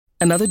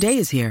Another day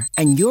is here,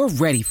 and you're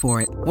ready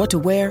for it. What to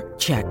wear?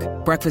 Check.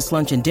 Breakfast,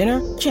 lunch, and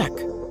dinner? Check.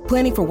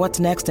 Planning for what's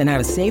next and how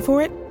to save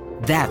for it?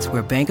 That's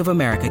where Bank of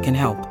America can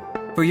help.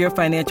 For your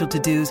financial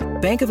to-dos,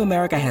 Bank of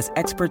America has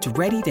experts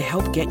ready to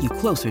help get you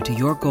closer to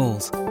your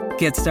goals.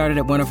 Get started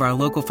at one of our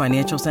local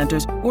financial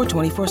centers or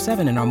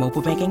 24/7 in our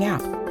mobile banking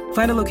app.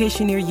 Find a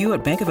location near you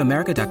at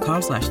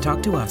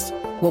bankofamerica.com/talktous.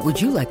 What would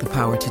you like the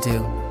power to do?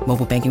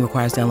 Mobile banking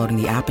requires downloading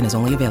the app and is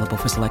only available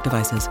for select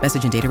devices.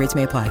 Message and data rates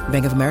may apply.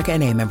 Bank of America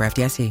N.A., member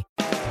FDIC.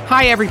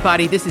 Hi,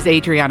 everybody. This is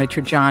Adriana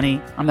Trajani.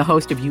 I'm the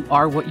host of You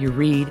Are What You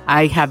Read.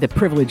 I have the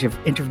privilege of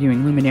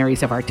interviewing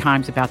luminaries of our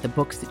times about the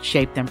books that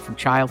shaped them from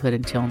childhood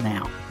until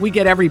now. We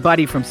get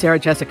everybody from Sarah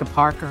Jessica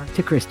Parker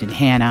to Kristen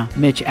Hanna,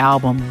 Mitch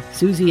Albom,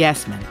 Susie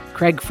Essman,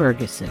 Craig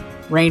Ferguson,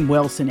 Rainn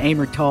Wilson,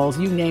 Amor Tolls,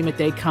 you name it,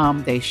 they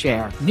come, they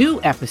share.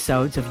 New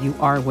episodes of You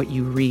Are What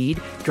You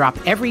Read drop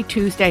every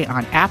Tuesday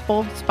on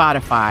Apple,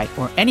 Spotify,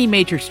 or any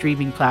major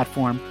streaming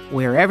platform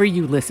wherever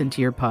you listen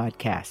to your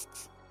podcasts.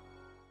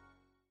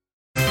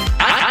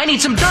 I need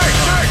some dirt.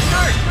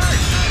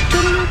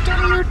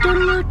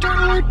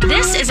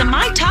 This is a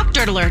My Talk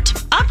Dirt Alert.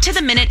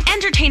 Up-to-the-minute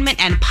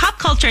entertainment and pop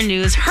culture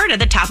news heard at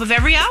the top of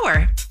every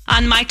hour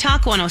on My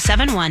Talk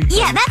 107.1.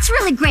 Yeah, that's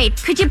really great.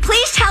 Could you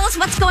please tell us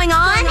what's going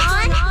on?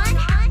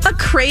 A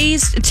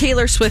crazed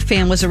Taylor Swift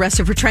fan was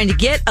arrested for trying to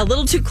get a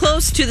little too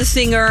close to the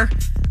singer.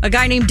 A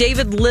guy named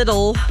David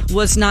Little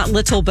was not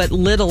little, but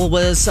Little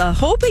was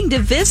hoping to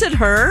visit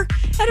her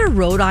at her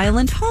Rhode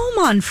Island home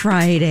on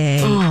Friday.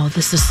 Oh,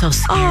 this is so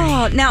scary.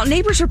 Oh, now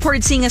neighbors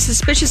reported seeing a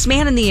suspicious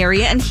man in the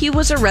area, and he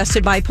was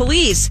arrested by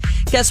police.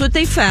 Guess what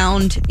they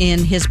found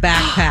in his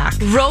backpack?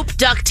 Rope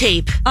duct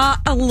tape.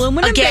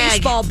 Aluminum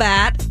baseball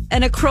bat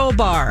and a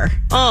crowbar.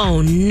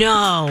 Oh,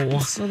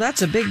 no. So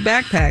that's a big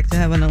backpack to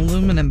have an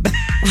aluminum bat.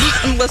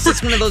 Unless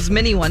it's one of those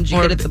mini ones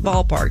you get at the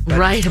ballpark. But.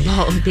 Right,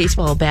 a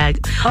baseball bag.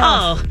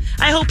 Oh,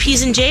 I hope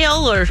he's in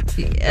jail or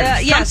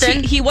yes,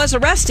 he was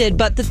arrested,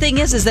 but the thing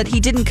is that he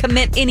didn't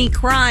commit any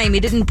crime. He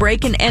didn't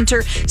break and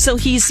enter, so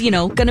he's,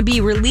 going to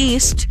be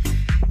released.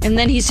 And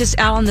then he's just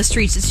out on the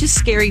streets. It's just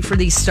scary for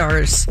these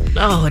stars.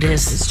 Oh, it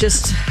is. It's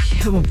just,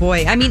 oh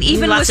boy. I mean,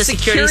 even lots with of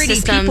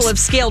security people have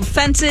scaled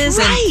fences.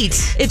 Right.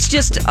 And it's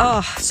just,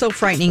 so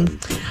frightening.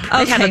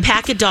 They have a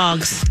pack of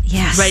dogs.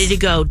 Yes. Ready to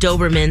go.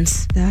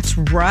 Dobermans. That's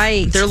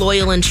right. They're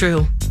loyal and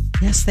true.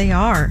 Yes, they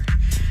are.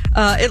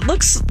 It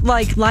looks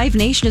like Live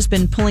Nation has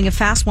been pulling a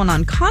fast one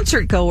on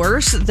concert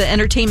goers. The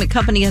entertainment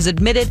company has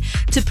admitted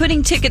to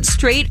putting tickets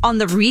straight on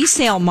the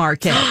resale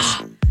market.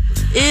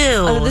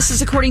 Ew. This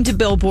is according to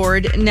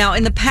Billboard. Now,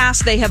 in the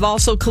past, they have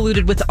also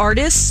colluded with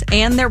artists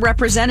and their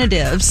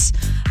representatives.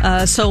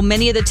 So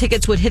many of the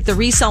tickets would hit the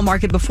resale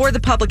market before the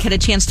public had a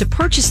chance to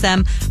purchase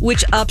them,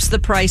 which ups the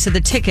price of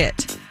the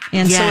ticket.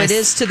 And so it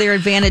is to their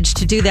advantage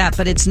to do that,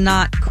 but it's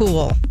not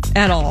cool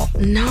at all.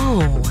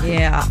 No.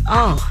 Yeah.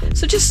 Oh.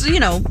 So just,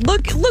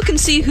 look and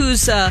see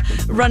who's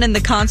running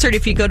the concert.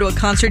 If you go to a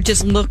concert,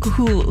 just look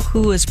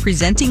who is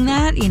presenting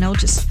that.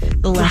 Just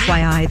the little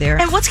FYI there.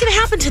 And what's going to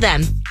happen to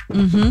them?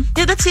 Mm-hmm.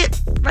 Yeah, that's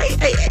it. Right?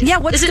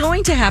 What's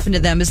going to happen to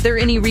them? Is there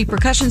any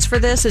repercussions for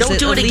this? Is Don't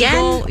do it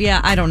illegal? again? Yeah,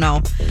 I don't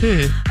know.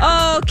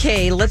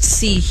 Okay, let's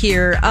see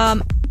here.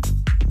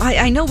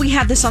 I know we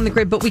have this on the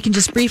grid, but we can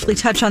just briefly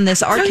touch on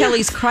this.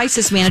 Kelly's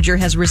crisis manager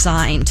has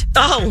resigned.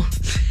 Oh,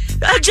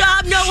 a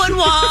job no one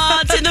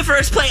wants in the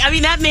first place. I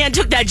mean, that man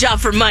took that job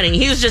for money.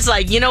 He was just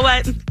like, you know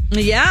what?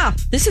 Yeah.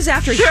 This is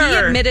after he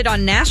admitted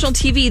on national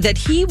TV that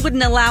he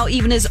wouldn't allow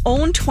even his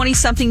own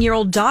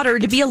 20-something-year-old daughter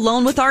to be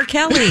alone with R.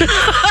 Kelly.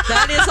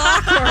 That is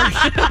awkward.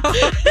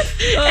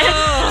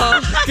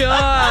 Oh,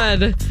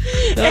 God.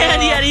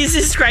 And yet he's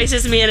his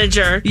crisis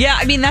manager. Yeah,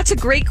 I mean, that's a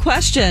great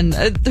question.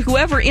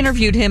 Whoever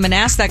interviewed him and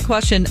asked that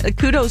question,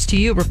 kudos to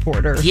you,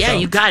 reporter. Yeah,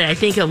 you got it. I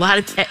think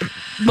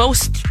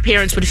most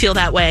parents would feel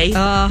that way.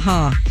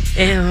 Uh-huh.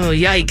 Oh,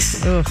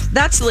 yikes. Ugh.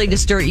 That's the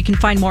latest dirt. You can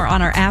find more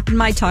on our app and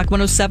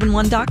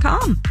mytalk1071.com.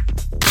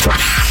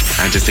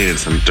 I just needed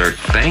some dirt.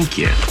 Thank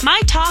you. My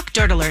Talk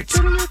Dirt Alerts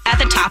at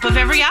the top of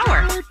every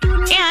hour.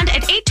 And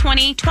at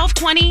 8:20,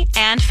 12:20,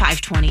 and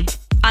 5:20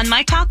 on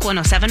My Talk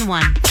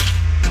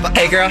 107.1.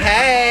 Hey, girl,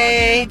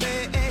 hey.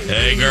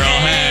 Hey, girl,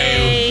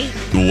 hey.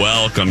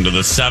 Welcome to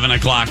the 7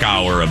 o'clock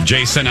hour of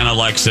Jason and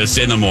Alexis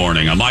in the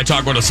morning on My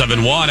Talk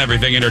 107.1,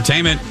 everything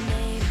entertainment,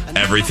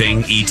 everything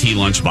ET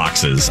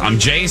lunchboxes. I'm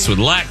Jace with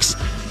Lex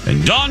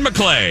and Dawn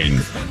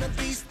McClain.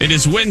 It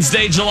is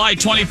Wednesday, July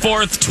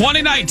 24th,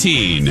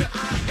 2019.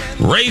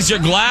 Raise your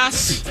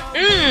glass.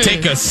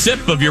 Take a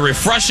sip of your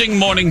refreshing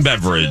morning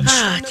beverage.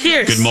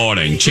 Cheers. Good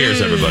morning. Cheers,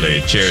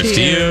 everybody. Cheers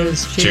to you.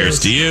 Cheers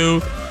to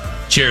you.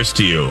 Cheers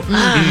to you.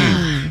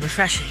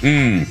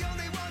 Refreshing.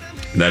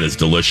 That is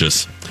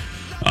delicious.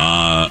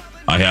 I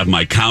have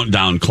my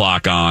countdown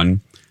clock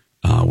on.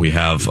 We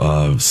have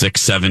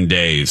 6-7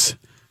 days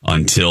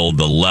until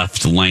the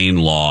left lane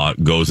law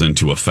goes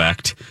into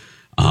effect.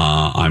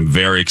 I'm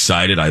very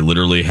excited. I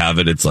literally have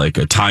it. It's like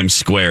a Times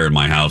Square in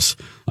my house.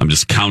 I'm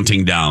just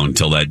counting down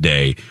till that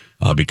day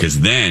because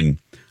then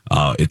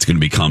it's going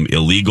to become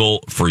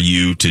illegal for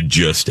you to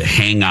just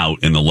hang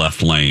out in the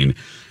left lane.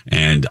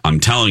 And I'm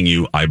telling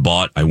you, I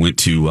went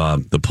to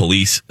the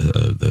police,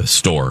 the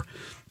store,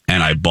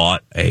 and I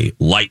bought a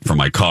light for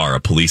my car, a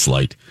police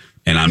light.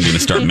 And I'm going to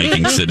start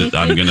making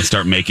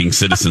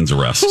citizens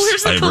arrests.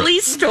 Where's the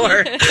police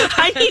store?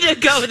 I need to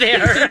go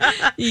there.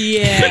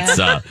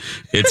 Yeah,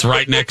 it's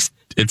right next.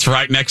 It's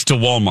right next to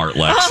Walmart,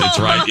 Lex. It's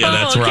right. Yeah,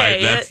 that's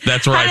okay. right.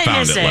 That's where I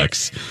found it,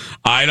 Lex.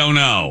 I don't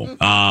know.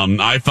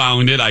 I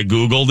found it. I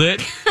Googled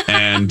it,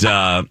 and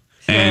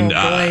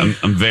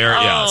I'm very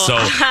So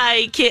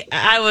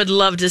I would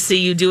love to see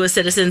you do a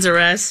citizen's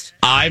arrest.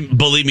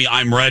 Believe me,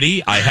 I'm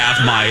ready. I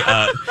have my.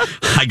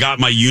 I got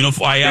my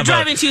uniform. You're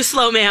driving too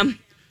slow, ma'am.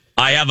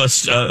 I have a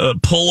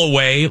pull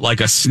away, like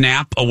a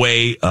snap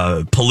away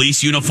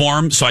police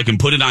uniform, so I can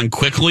put it on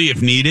quickly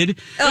if needed.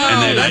 Oh,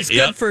 and then that's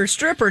good for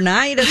stripper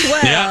night as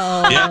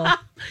well. Yeah.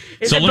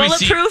 Is it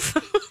bulletproof?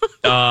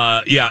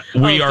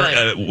 We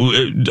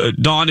are.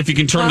 Dawn, if you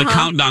can turn the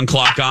countdown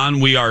clock on,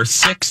 we are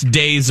 6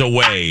 days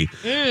away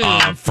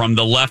from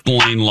the left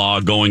lane law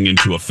going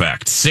into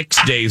effect.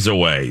 6 days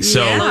away.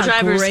 So, slow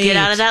drivers, get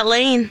out of that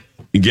lane.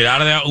 Get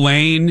out of that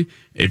lane.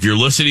 If you're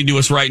listening to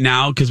us right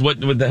now, because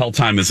what the hell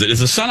time is it? Is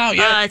the sun out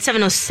yet? It's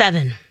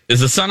 7:07. Is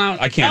the sun out?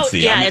 I can't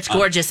see. Yeah, it's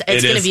gorgeous.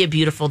 It's going to be a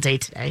beautiful day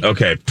today.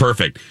 Okay,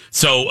 perfect.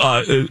 So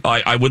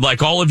I would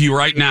like all of you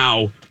right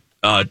now,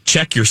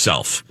 check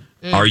yourself.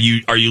 Are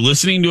you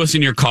listening to us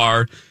in your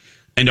car?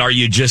 And are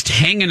you just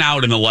hanging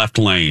out in the left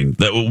lane,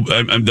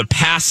 the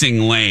passing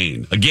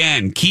lane?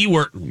 Again,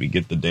 keyword. Let me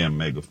get the damn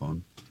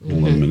megaphone. Hold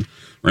on a minute.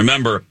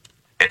 Remember,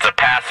 it's a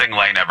passing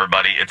lane,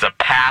 everybody. It's a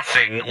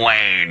passing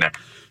lane.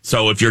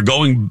 So if you're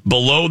going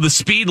below the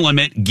speed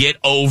limit, get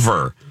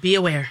over. Be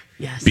aware.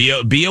 Yes.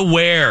 Be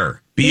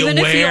aware. Even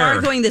if you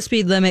are going the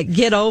speed limit,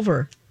 get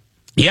over.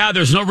 Yeah,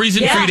 there's no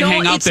reason for you to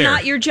hang out there. It's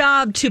not your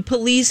job to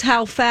police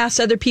how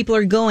fast other people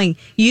are going.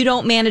 You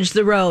don't manage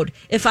the road.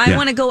 If I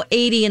want to go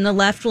 80 in the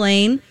left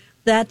lane,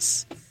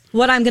 that's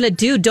what I'm going to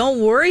do. Don't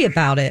worry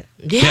about it.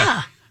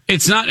 Yeah.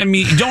 It's not,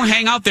 don't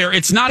hang out there.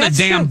 It's not a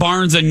damn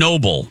Barnes and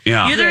Noble.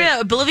 Yeah. You're either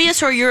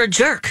oblivious or you're a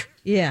jerk.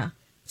 Yeah.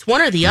 It's one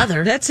or the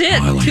other. That's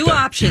it. Like Two that.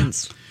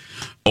 options. Yeah.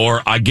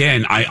 Or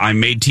again, I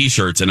made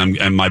T-shirts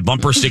and my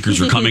bumper stickers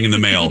are coming in the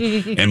mail,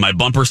 and my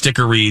bumper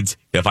sticker reads,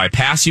 "If I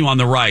pass you on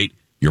the right,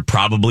 you're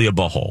probably a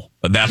butthole."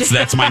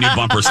 That's my new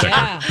bumper sticker.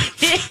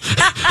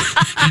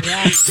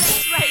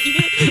 That's right.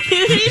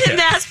 You need to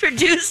mass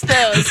produce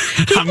those.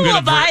 People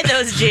will buy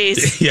those,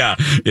 Jace. Yeah.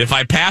 If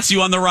I pass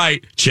you on the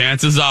right,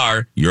 chances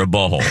are you're a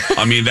butthole.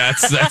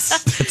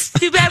 That's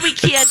too bad we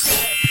can't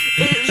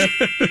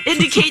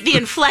indicate the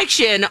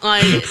inflection on.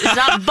 It's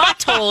not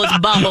butthole, it's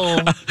butthole.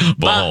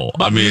 Butthole.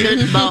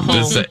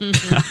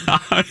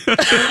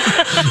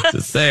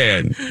 Just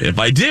saying. If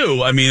I do,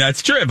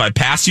 that's true. If I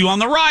pass you on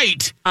the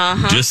right,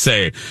 just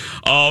say,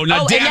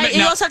 now damn it.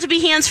 You also have to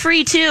be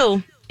hands-free,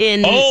 too.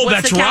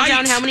 What's the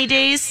countdown? How many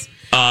days?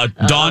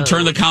 Dawn,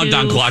 turn the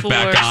countdown clock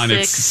back on.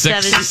 Six, it's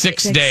seven,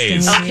 6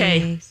 days.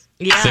 Okay.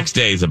 Yeah. 6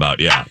 days about,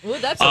 yeah. Ooh,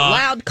 that's a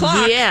loud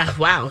clock. Yeah,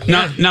 wow.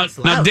 Yeah, now,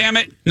 damn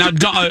it. Now,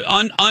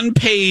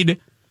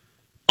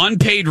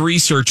 unpaid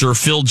researcher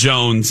Phil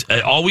Jones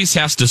always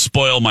has to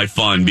spoil my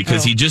fun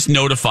because he just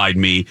notified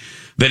me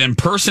that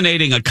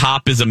impersonating a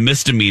cop is a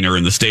misdemeanor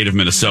in the state of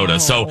Minnesota.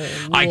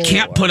 I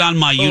can't put on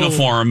my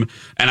uniform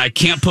and I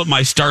can't put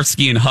my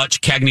Starsky and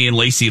Hutch, Cagney and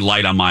Lacey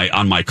light on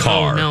my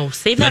car. Oh, no.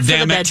 Save that for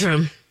the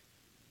bedroom.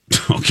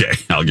 Okay,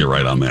 I'll get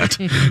right on that.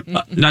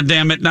 Now,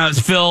 damn it. Now,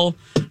 Phil,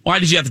 why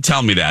did you have to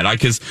tell me that? I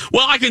can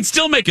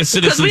still make a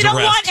citizen's arrest. Because we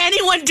don't want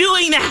anyone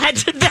doing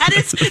that. That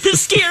is the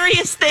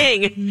scariest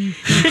thing.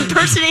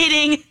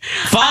 Impersonating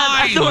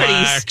authorities.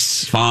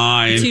 Lex,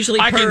 fine. It's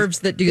usually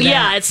pervs that do that.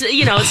 Yeah,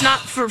 it's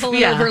not for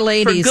over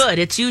ladies. For good.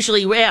 It's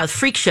usually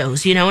freak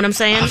shows. You know what I'm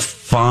saying?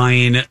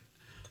 Fine.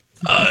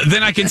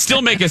 Then I can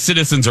still make a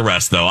citizen's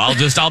arrest, though.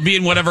 I'll be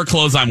in whatever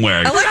clothes I'm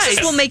wearing. Alexis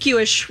will make you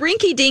a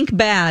shrinky-dink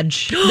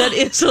badge that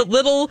is a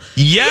little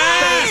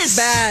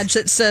badge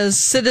that says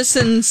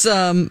Citizens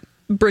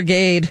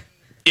Brigade.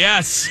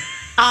 Yes.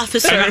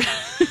 Officer.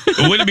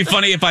 Wouldn't it be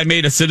funny if I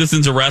made a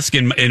citizen's arrest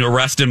in my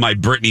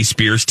Britney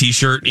Spears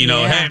T-shirt?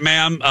 Hey,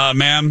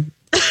 ma'am.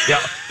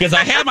 Yeah, because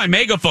I have my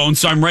megaphone,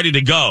 so I'm ready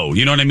to go.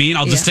 You know what I mean?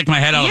 I'll just stick my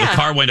head out of the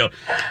car window.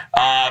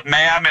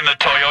 Ma'am, in the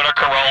Toyota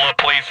Corolla,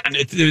 please.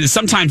 And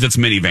sometimes it's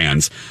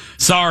minivans.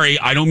 Sorry,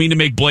 I don't mean to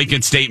make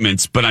blanket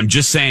statements, but I'm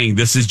just saying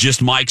this is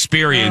just my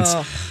experience.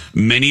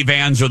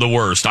 Minivans are the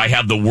worst. I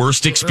have the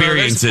worst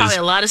experiences. There's probably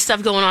a lot of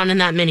stuff going on in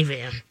that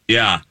minivan.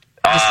 Yeah.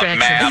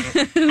 Ma'am.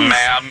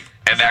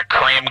 And that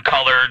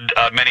cream-colored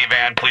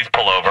minivan, please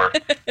pull over.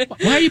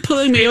 Why are you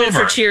pulling me over?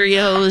 For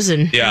Cheerios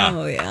and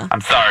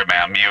I'm sorry,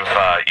 ma'am.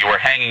 You were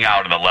hanging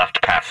out in the left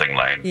passing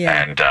lane,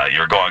 and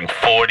you're going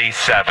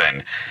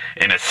 47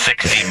 in a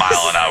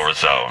 60-mile-an-hour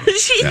zone.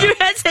 Your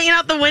head's hanging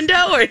out the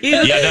window, or you?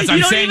 Yeah, that's.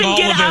 I'm saying all of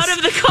this. You don't even get out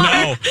of the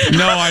car.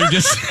 No, I'm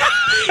just.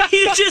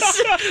 You just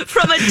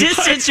from a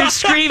distance, you're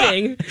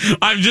screaming.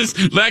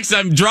 Lex.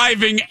 I'm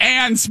driving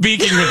and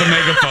speaking with a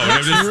megaphone.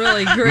 That's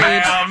really great.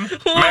 Ma'am,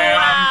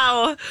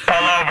 wow.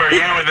 pull over.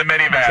 You in the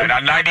minivan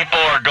on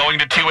 94 going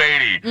to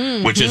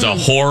 280. Which is a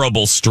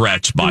horrible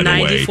stretch, by the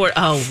way. 94.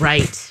 Oh,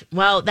 right.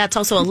 Well, that's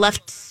also a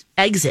left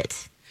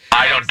exit.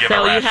 I don't give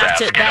a rat's ass.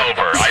 Get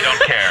over. I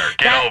don't care.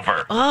 Get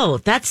over. Oh,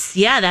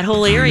 that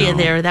whole area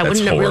there. That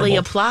wouldn't really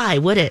apply,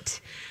 would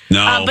it?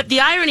 No. But the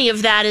irony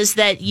of that is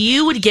that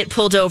you would get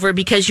pulled over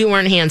because you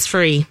weren't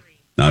hands-free.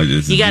 No,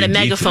 you got a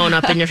megaphone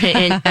up in your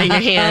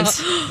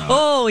hands.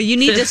 Oh, you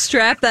need to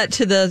strap that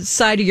to the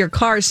side of your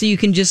car so you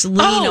can just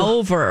lean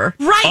over.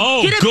 Right.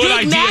 Oh, get a good big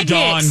idea, magnet.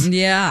 Dawn.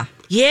 Yeah.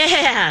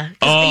 Yeah.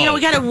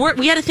 We got to work.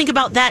 We got to think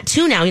about that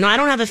too now. I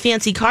don't have a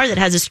fancy car that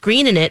has a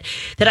screen in it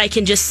that I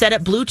can just set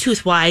up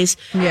Bluetooth wise.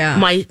 Yeah.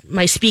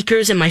 My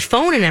speakers and my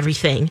phone and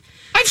everything.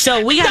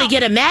 So we got to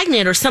get a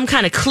magnet or some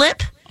kind of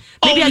clip.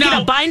 Maybe I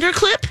get a binder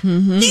clip.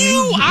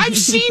 I've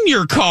seen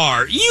your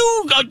car.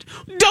 You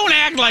don't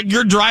act like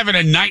you're driving a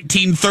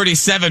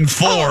 1937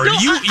 Ford.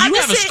 You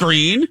have a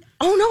screen.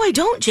 Oh, no, I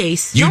don't,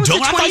 Jace. You no,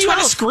 don't? I thought you had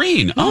a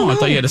screen. I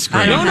thought you had a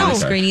screen. I don't have a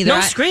screen either.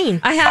 No screen.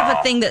 I have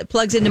a thing that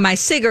plugs into my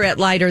cigarette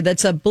lighter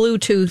that's a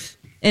Bluetooth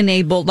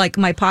enabled, like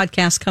my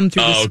podcasts come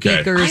through the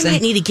speakers. I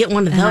might need to get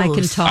one of those. I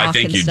can talk. I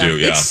think you do,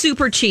 yeah. It's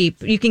super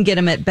cheap. You can get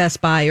them at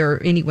Best Buy or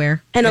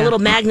anywhere. And a little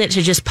magnet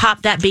to just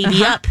pop that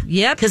baby up.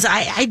 Yep. Because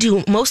I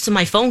do most of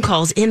my phone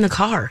calls in the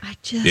car.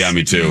 Yeah,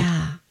 me too.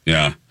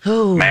 Yeah.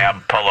 Oh.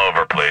 Ma'am, pull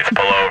over, please.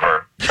 Pull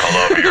over. Pull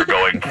over. You're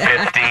going 50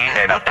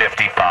 and a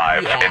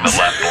 55 in the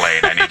left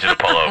lane. I need you to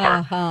pull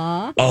over.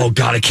 Oh,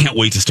 God, I can't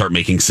wait to start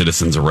making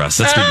citizens arrests.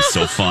 That's going to be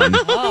so fun.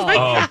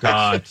 Oh,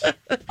 God.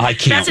 I can't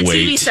wait. That's a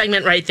wait. TV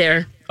segment right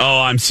there. Oh,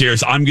 I'm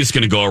serious. I'm just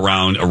going to go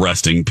around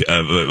arresting.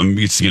 I'm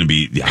just going to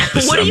be the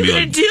opposite. What are you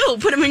going to do?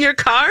 Put them in your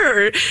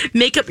car or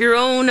make up your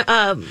own...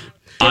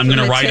 I'm going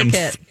to write them.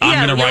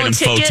 I'm going to write them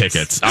faux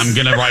tickets. I'm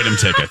going to write them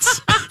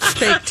tickets.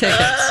 Fake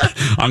tickets.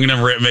 I'm going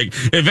to make.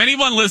 If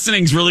anyone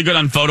listening is really good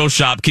on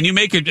Photoshop, can you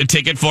make a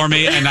ticket for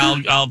me and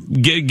I'll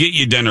get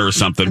you dinner or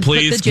something,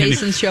 please? Put the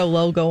Jason Show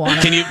logo on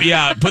it. Can you?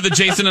 Yeah, put the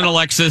Jason and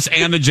Alexis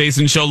and the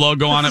Jason Show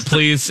logo on it,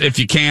 please, if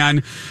you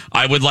can.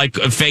 I would like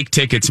fake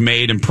tickets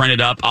made and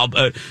printed up. I'll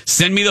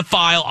send me the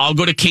file. I'll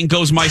go to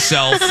Kinko's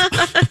myself.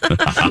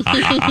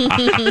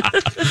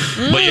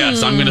 But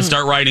yes, I'm going to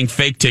start writing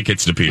fake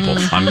tickets to people.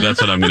 That's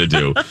what I'm going to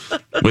do.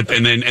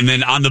 And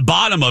then on the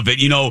bottom of it,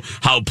 you know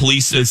how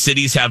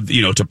cities have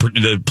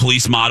the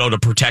police motto to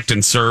protect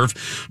and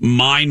serve.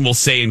 Mine will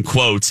say in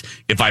quotes,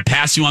 "If I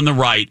pass you on the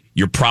right,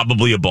 you're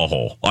probably a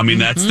butthole." I mean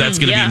that's going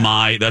to be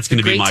my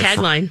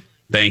tagline.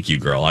 Thank you,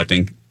 girl. I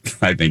think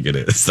it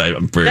is.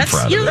 I'm very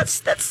proud of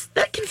it.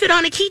 That can fit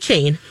on a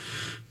keychain.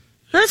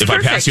 That's if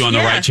perfect. I pass you on the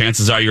right,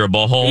 chances are you're a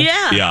butthole.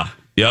 Yeah.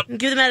 Yep.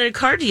 Give them at a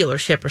car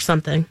dealership or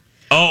something.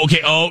 Oh,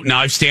 okay. Oh, now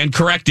I stand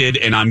corrected,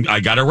 and I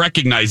got to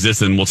recognize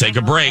this, and we'll take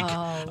a break.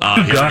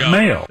 Got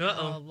mail.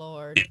 Oh,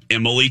 Lord.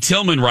 Emily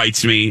Tillman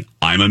writes me,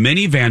 "I'm a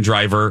minivan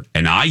driver,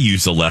 and I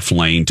use the left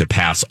lane to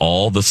pass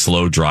all the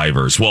slow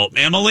drivers." Well,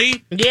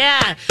 Emily?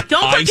 Yeah.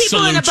 Don't put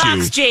people in a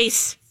box,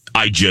 Jace.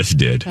 I just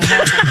did. You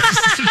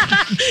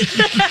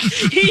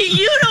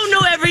don't know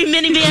every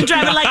minivan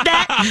driver like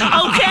that,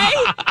 okay?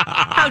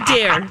 How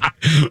dare.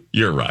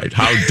 You're right.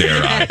 How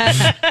dare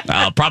I?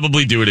 I'll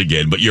probably do it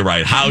again, but you're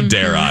right. How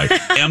dare I?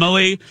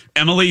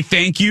 Emily,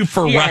 thank you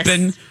for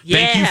repping.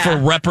 Thank you for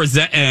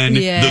representing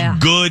the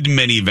good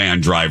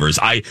minivan drivers.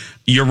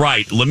 You're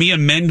right. Let me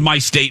amend my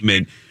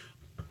statement.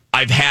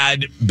 I've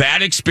had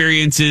bad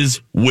experiences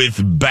with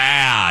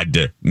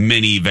bad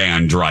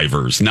minivan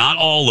drivers. Not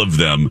all of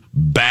them.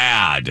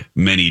 Bad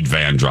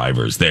minivan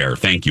drivers. There.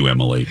 Thank you,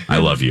 Emily. I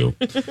love you.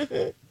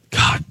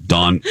 God,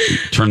 Dawn,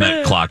 turn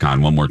that clock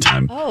on one more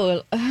time.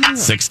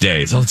 6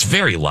 days. Oh, it's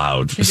very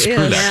loud. Screw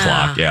that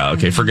clock. Yeah,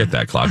 okay, forget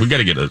that clock. We got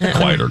to get a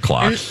quieter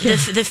clock.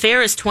 The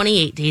fair is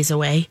 28 days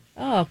away.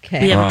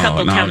 Okay. We have a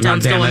couple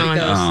countdowns going on.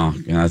 Oh,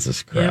 yeah,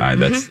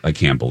 that's I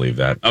can't believe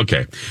that.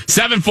 Okay.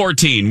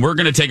 7:14. We're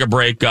going to take a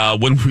break.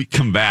 When we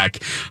come back,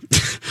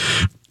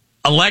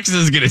 Alexis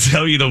is going to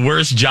tell you the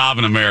worst job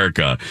in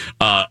America.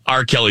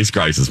 R. Kelly's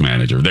crisis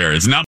manager. There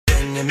is not.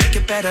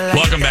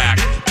 Welcome back.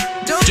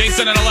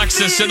 Jason and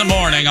Alexis in the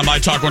morning on My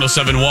Talk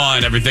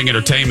 107.1, Everything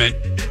Entertainment.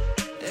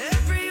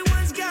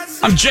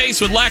 I'm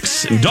Jace with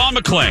Lex and Dawn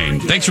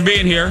McClain. Thanks for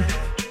being here.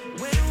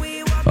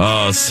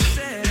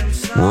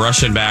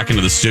 Rushing back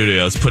into the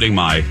studio. I was putting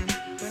my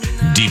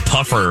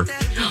depuffer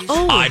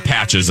eye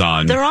patches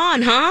on. They're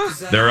on, huh?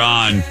 They're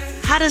on.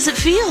 How does it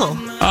feel?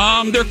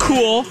 They're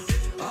cool.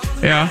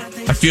 Yeah,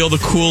 I feel the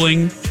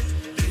cooling.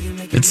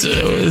 It's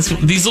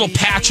these little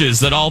patches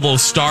that all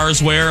those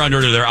stars wear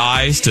under their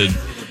eyes to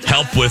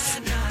help with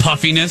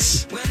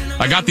puffiness.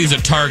 I got these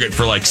at Target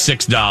for like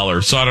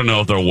 $6, so I don't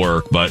know if they'll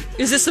work, but...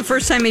 Is this the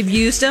first time you've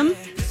used them?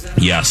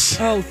 Yes.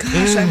 Oh,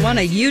 gosh, I want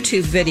a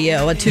YouTube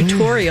video, a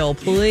tutorial,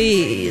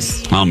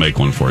 please. I'll make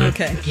one for you.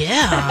 Okay.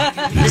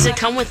 Yeah. Does it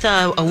come with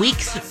a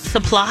week's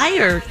supply,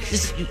 or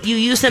just you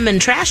use them and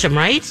trash them,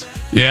 right?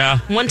 Yeah.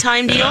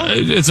 One-time deal?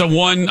 It's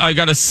I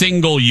got a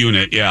single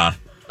unit, yeah.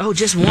 Oh,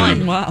 just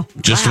one? Wow.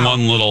 Just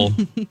one little...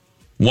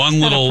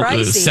 One little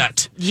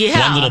set. Yeah.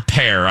 One little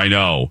pair, I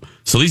know.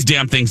 So these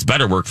damn things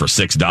better work for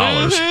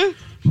 $6.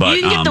 But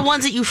you can get the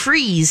ones that you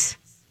freeze.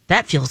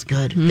 That feels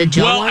good. The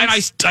gel ones. And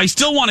I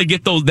still want to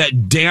get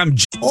that damn.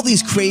 All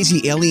these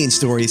crazy alien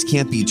stories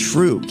can't be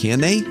true, can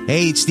they?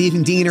 Hey, it's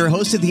Stephen Diener,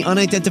 host of the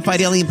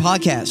Unidentified Alien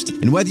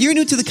Podcast. And whether you're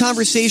new to the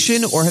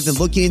conversation or have been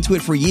looking into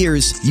it for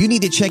years, you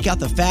need to check out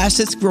the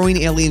fastest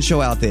growing alien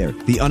show out there,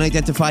 the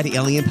Unidentified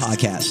Alien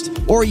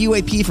Podcast, or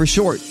UAP for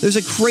short. There's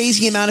a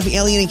crazy amount of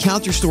alien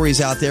encounter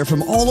stories out there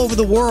from all over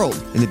the world.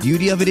 And the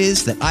beauty of it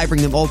is that I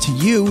bring them all to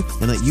you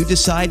and let you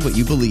decide what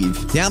you believe.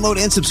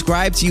 Download and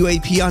subscribe to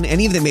UAP on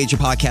any of the major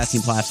podcasting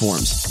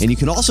platforms. And you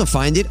can also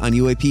find it on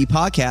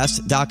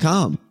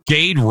UAPpodcast.com.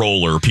 Jade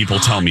roller people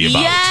tell me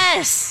about.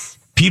 Yes.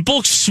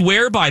 People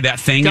swear by that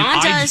thing.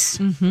 Dawn does.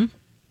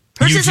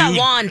 Hers is a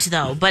wand,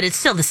 though, but it's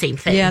still the same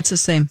thing. Yeah, it's the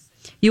same.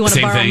 You want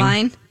to borrow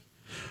mine?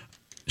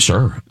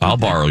 Sure. I'll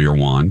borrow your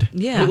wand.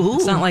 Yeah. Ooh.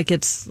 It's not like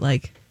it's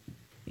like,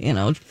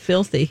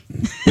 filthy.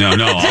 No,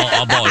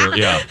 I'll borrow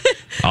your,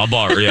 I'll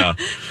borrow,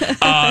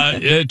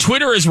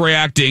 Twitter is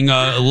reacting.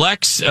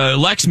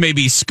 Lex may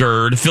be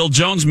scared. Phil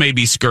Jones may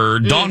be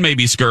scared. Dawn may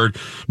be scared.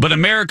 But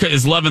America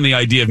is loving the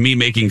idea of me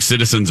making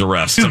citizens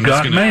arrests.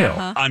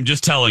 I'm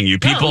just telling you,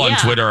 people on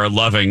Twitter are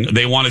loving.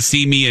 They want to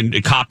see me in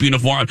a cop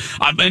uniform.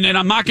 And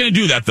I'm not going to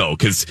do that, though,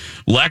 because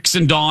Lex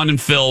and Dawn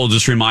and Phil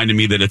just reminded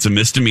me that it's a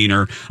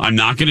misdemeanor. I'm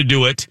not going to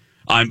do it.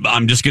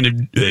 I'm just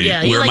going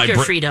to wear my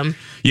freedom.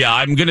 Yeah,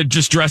 I'm going to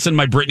just dress in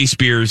my Britney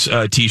Spears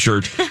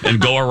T-shirt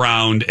and go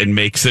around and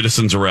make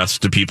citizens arrests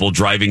to people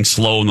driving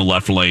slow in the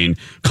left lane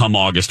come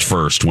August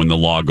 1st when the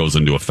law goes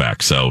into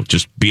effect. So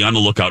just be on the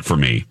lookout for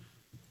me.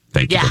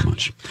 Thank you very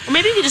much. Or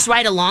maybe you could just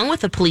ride along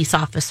with a police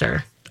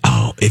officer.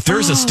 Oh, if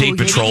there's a state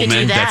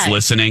patrolman that's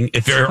listening,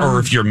 if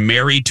you're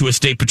married to a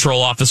state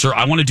patrol officer,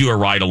 I want to do a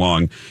ride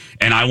along,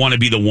 and I want to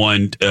be the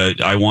one.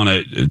 I want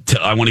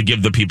to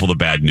give the people the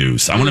bad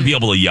news. I want to be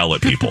able to yell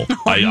at people.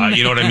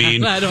 You know what I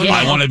mean?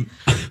 I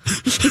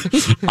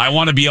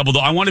want to be able to.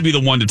 I want to be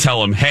the one to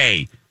tell them,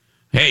 hey,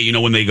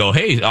 when they go,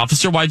 hey,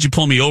 officer, why'd you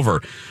pull me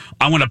over?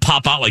 I want to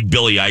pop out like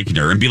Billy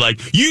Eichner and be like,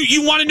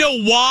 you want to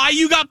know why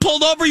you got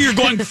pulled over? You're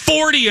going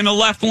 40 in the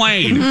left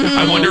lane.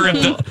 I wonder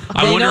if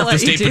the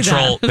state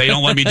patrol, they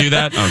don't let me do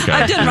that? Okay.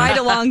 I've done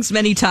ride-alongs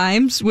many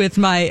times with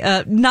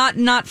my,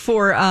 not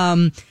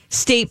for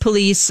state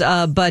police,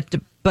 but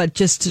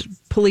just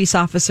police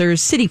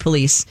officers, city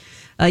police.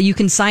 You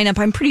can sign up.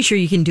 I'm pretty sure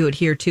you can do it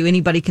here, too.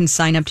 Anybody can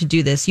sign up to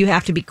do this. You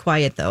have to be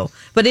quiet, though.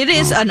 But it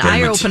is an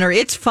eye-opener.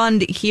 It's fun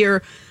to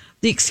hear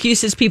the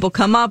excuses people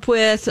come up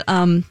with,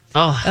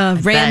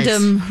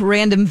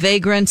 random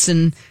vagrants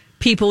and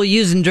people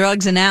using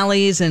drugs in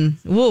alleys, and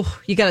you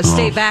got to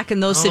stay back in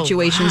those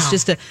situations.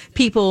 Just to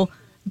people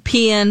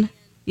peeing,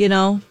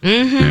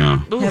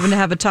 having to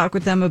have a talk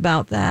with them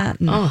about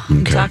that. And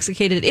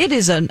intoxicated. It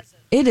is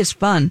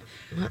fun.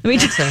 I mean,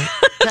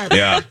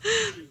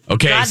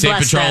 Okay, God state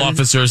patrol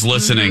officers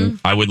listening,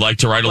 I would like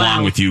to ride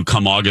along with you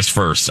come August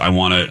 1st. I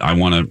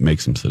want to make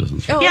some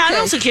citizens. I'm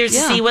also curious to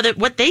see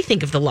what they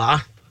think of the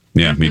law.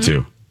 Yeah, me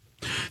too.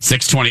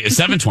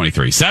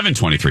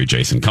 723,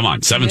 Jason. Come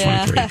on,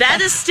 723.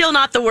 That is still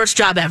not the worst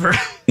job ever.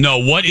 No,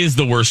 what is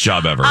the worst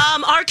job ever?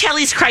 R.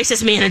 Kelly's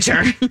crisis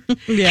manager.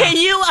 Can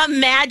you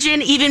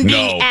imagine even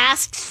being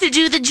asked to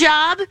do the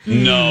job?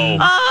 No.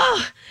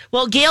 Oh,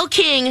 well, Gayle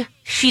King,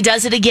 she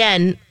does it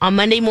again on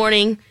Monday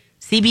morning,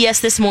 CBS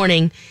This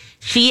Morning.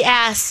 She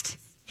asked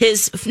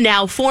his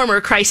now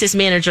former crisis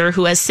manager,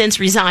 who has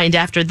since resigned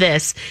after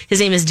this. His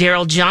name is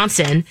Daryl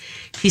Johnson.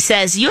 He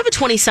says, you have a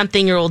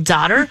 20-something-year-old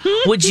daughter.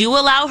 Would you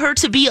allow her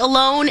to be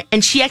alone?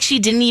 And she actually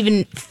didn't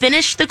even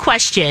finish the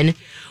question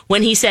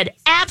when he said,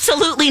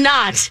 absolutely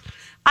not.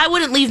 I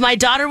wouldn't leave my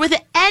daughter with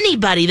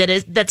anybody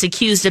that's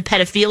accused of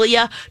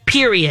pedophilia,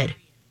 period.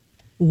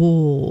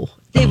 Whoa.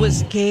 It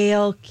was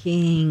Gayle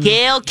King.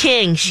 Gayle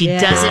King. She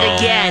does it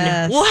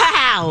again.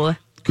 Wow.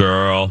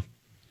 Girl.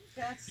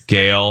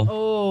 Gayle.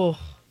 Oh.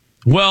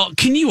 Well,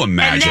 can you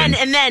imagine?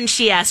 And then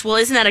she asked, well,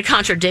 isn't that a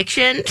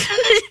contradiction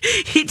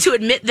to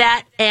admit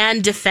that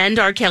and defend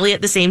R. Kelly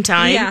at the same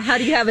time? Yeah, how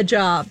do you have a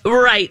job?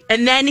 Right.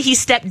 And then he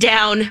stepped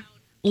down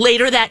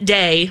later that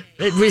day,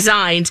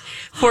 resigned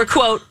for,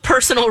 quote,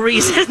 personal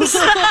reasons.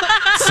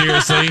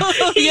 Seriously?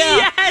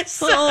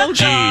 Yes. Oh,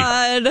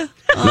 God.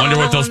 Wonder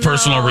what those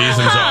personal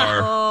reasons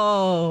are.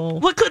 Oh.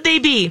 What could they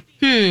be?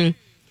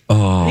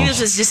 I think this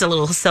was just a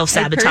little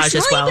self-sabotage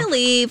as well. I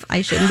believe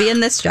I shouldn't be in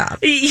this job.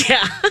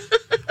 Yeah.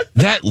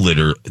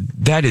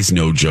 That is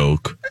no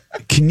joke.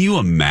 Can you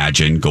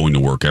imagine going to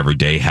work every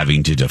day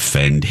having to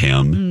defend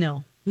him?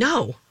 No.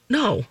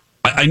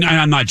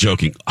 I'm not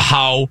joking.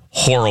 How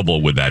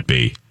horrible would that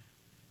be?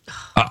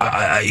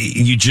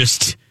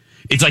 It's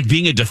like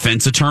being a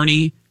defense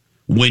attorney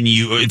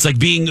it's like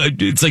being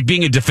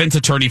a defense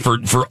attorney for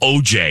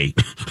OJ.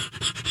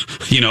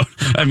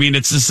 I mean,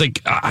 it's just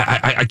like,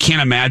 I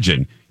can't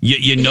imagine.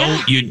 You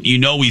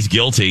know he's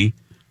guilty.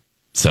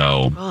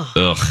 So,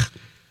 ugh.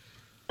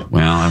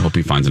 Well, I hope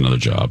he finds another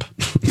job.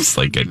 It's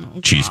like a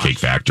Cheesecake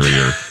Factory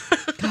or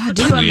God,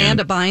 do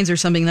Amanda Bynes or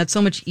something. That's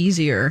so much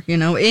easier.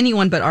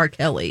 Anyone but R.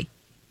 Kelly.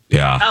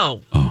 Yeah. Oh.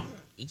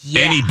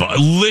 Anybody.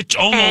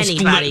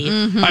 Anybody.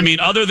 I mean,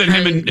 other than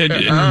him and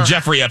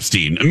Jeffrey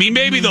Epstein. I mean,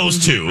 maybe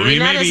those two. I mean,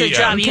 that maybe is a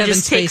job you Kevin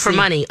just take for Spacey.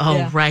 money.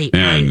 Oh, right.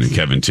 And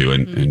Kevin, too,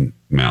 and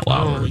Matt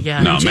Lauer. Oh,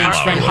 yeah. No, Matt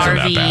Harvey Lauer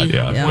wasn't that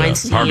bad. Yeah.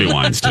 Weinstein. Harvey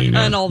Weinstein.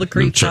 And all the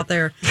creeps out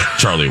there.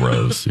 Charlie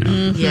Rose.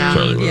 Yeah.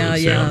 Charlie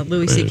Rose. Yeah.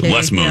 Louis C.K.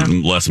 Less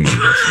movies.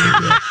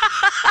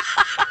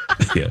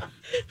 Yeah.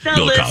 The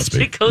Bill list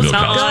Cosby. goes Bill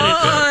on. Cosby.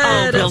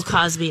 Oh, Bill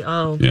Cosby.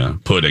 Oh. Yeah,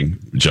 pudding,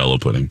 Jell-O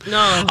pudding.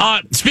 No.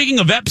 Speaking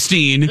of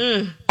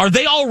Epstein, are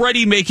they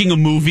already making a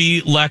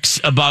movie, Lex,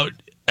 about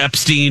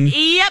Epstein?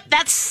 Yep,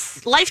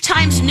 that's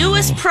Lifetime's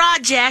newest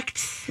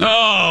project. Oh,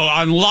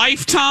 on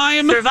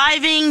Lifetime?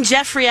 Surviving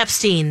Jeffrey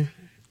Epstein.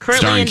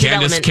 Currently Starring in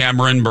Candace development.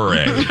 Cameron Bure.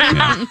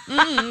 Yeah.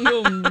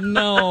 Oh,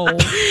 no.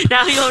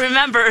 Now you'll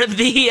remember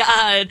the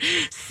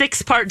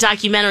 6-part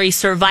documentary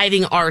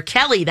Surviving R.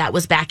 Kelly that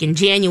was back in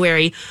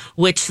January,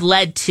 which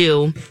led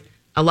to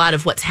a lot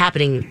of what's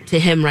happening to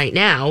him right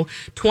now.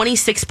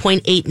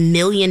 26.8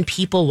 million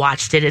people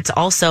watched it. It's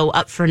also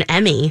up for an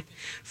Emmy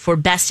for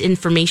Best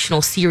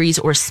Informational Series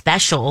or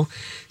Special.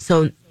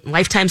 So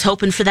Lifetime's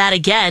hoping for that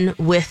again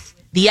with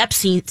the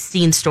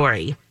Epstein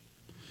story.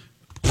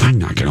 I'm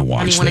not going to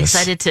watch Anyone this.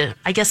 excited to?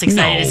 I guess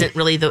excited No. isn't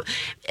really the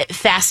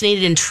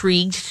fascinated,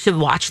 intrigued to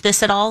watch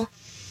this at all.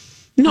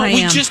 No, I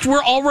am.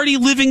 we're already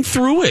living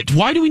through it.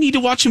 Why do we need to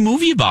watch a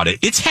movie about it?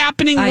 It's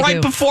happening I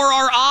do. before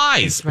our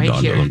eyes. Right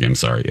Dawn, here. Okay, I'm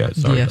sorry. Yeah,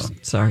 sorry. Yes, Dawn.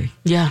 sorry.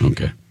 Yeah.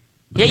 Okay.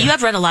 Yeah, you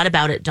have read a lot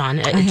about it, Dawn.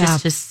 I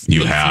have.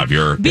 You have.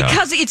 You're...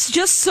 Because it's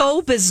just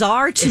so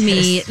bizarre to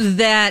me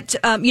that,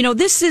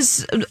 this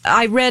is,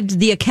 I read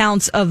the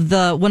accounts of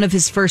one of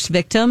his first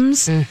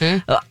victims,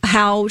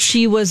 how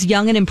she was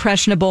young and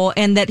impressionable,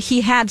 and that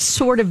he had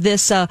sort of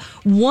this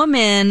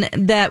woman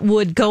that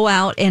would go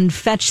out and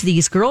fetch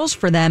these girls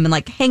for them and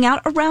like hang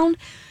out around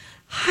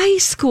high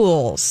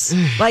schools,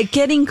 like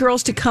getting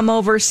girls to come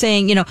over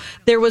saying,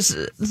 there was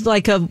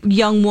like a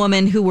young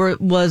woman who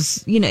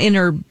was in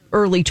her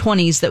early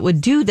 20s that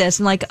would do this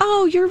and like,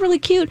 oh, you're really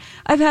cute.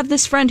 I have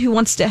this friend who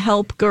wants to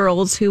help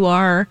girls who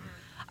are,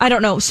 I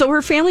don't know. So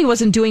her family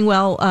wasn't doing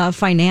well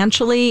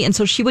financially. And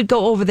so she would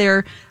go over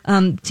there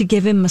to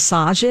give him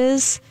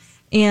massages.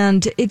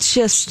 And it's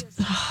just,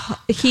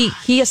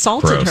 he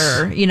assaulted Gross.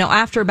 her,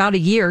 after about a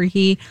year,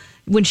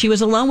 when she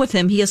was alone with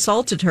him, he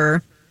assaulted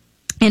her.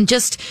 And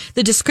just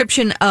the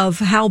description of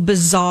how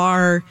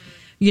bizarre,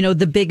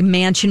 the big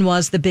mansion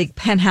was, the big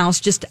penthouse,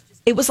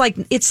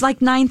 it's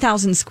like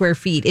 9,000 square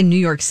feet in New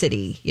York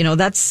City.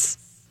 That's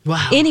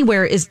Wow.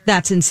 Anywhere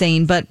that's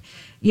insane. But,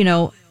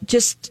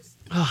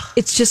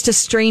 it's just a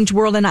strange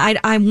world. And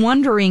I'm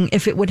wondering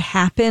if it would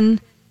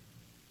happen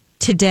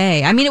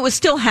today. I mean, it was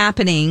still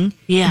happening.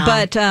 Yeah.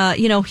 But,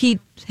 he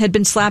had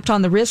been slapped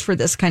on the wrist for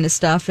this kind of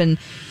stuff and,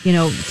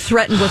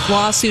 threatened with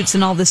lawsuits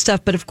and all this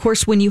stuff. But of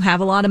course, when you have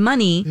a lot of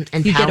money,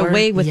 and you power, get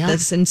away with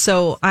this. And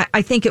so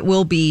I think it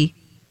will be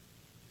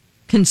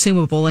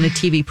consumable in a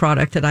TV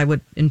product that I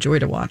would enjoy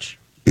to watch,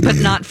 but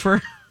not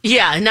for...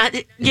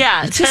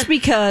 Just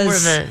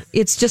because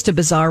it's just a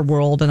bizarre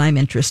world and I'm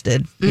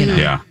interested.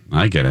 Yeah,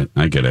 I get it.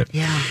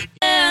 Yeah.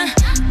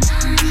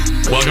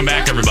 Welcome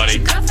back, everybody.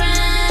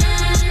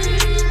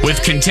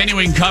 With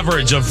continuing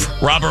coverage of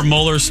Robert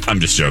Mueller's... I'm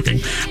just joking.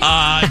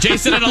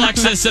 Jason and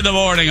Alexis in the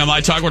morning on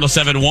My Talk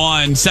 107.1,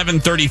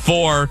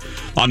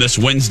 7:34 on this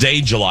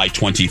Wednesday, July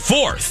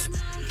 24th,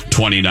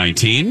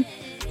 2019.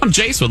 I'm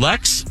Jace with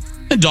Lex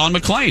and Dawn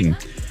McClain.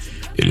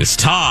 It is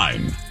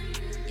time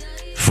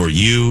for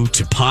you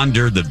to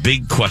ponder the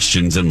big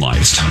questions in life.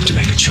 It's time to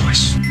make a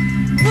choice.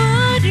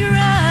 Would you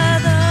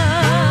rather?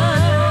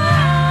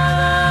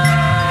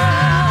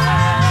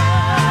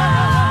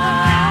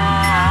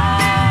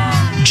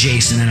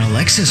 Jason and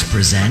Alexis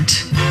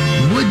present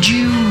Would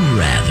You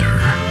Rather?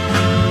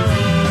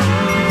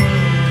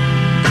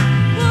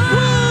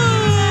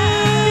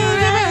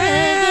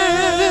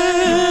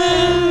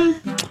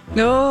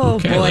 Oh,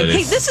 Okay, boy. ladies.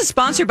 Hey, this is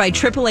sponsored by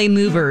AAA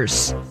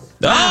Movers.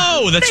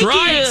 Oh, that's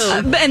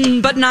right.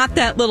 But not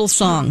that little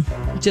song.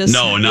 Just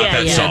No, not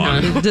that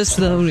song. Just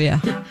the,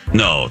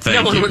 No, thank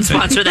you. No one would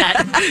sponsor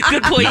that.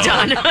 Good point, No.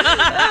 John.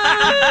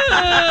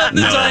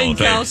 the dying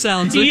cow thank-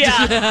 sounds.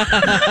 Yeah.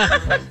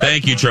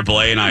 Thank you,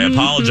 AAA, and I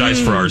apologize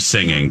for our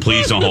singing.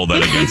 Please don't hold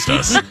that against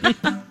us.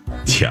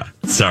 Yeah,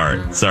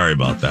 sorry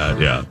about that.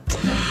 Yeah.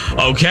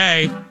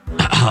 Okay.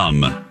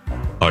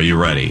 Are you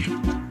ready?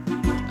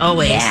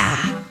 Always.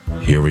 Yeah.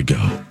 Here we go.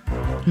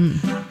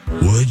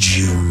 Would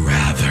you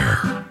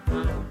rather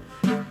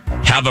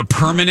have a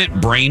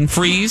permanent brain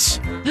freeze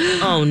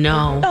Oh,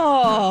 no.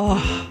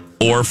 Oh.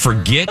 or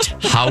forget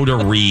how to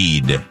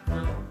read?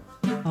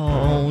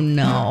 Oh,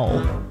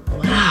 no.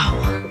 Wow.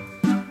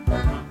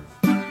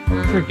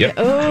 Yep.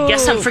 I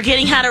guess I'm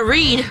forgetting how to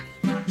read.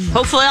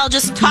 Hopefully, I'll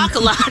just talk a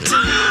lot.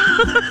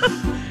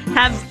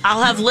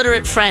 I'll have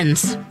literate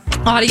friends.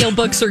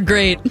 Audiobooks are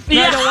great.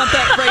 Yeah. I don't want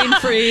that brain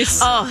freeze.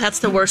 Oh, that's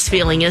the worst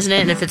feeling, isn't it?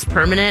 And if it's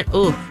permanent,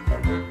 ooh.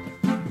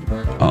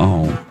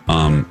 Oh,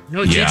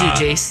 What'd you do,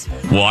 Jace?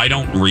 Well, I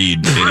don't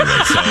read anyway,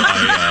 so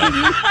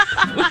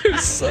I...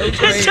 So It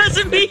great.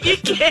 doesn't mean you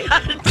can't.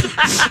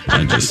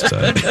 I just...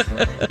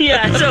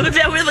 Yeah, so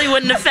that really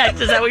wouldn't affect.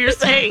 Is that what you're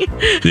saying?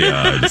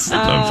 yeah, I'm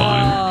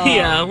fine.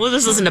 Yeah, we'll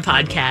just listen to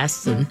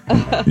podcasts and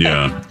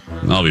Yeah,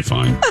 I'll be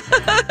fine.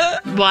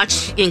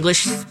 watch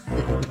English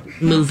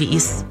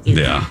movies. You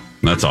know, Yeah,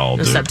 that's all I'll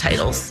with do.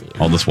 subtitles.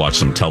 I'll just watch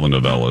some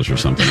telenovelas or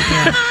something.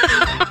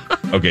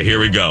 Okay, here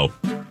we go.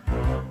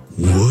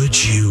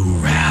 Would you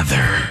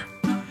rather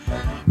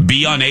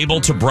be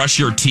unable to brush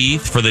your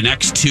teeth for the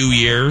next 2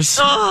 years?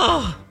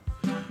 Oh,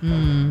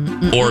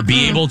 Or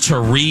be able to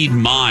read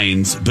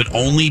minds, but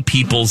only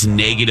people's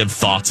negative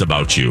thoughts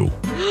about you?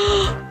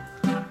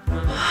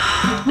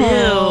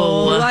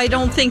 Oh, I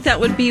don't think that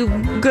would be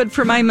good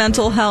for my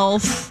mental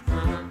health.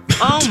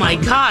 oh my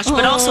gosh!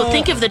 But also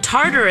think of the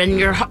tartar, and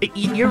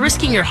you're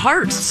risking your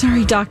heart.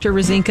 Sorry, Dr.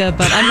 Rosinka,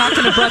 but I'm not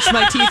going to brush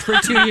my teeth for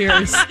 2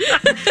 years.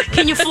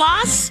 Can you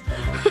floss?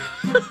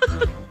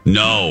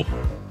 No.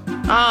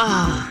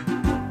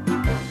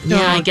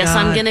 Yeah, I guess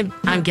God.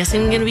 I'm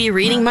guessing I'm gonna be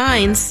reading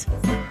minds.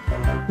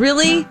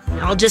 Really?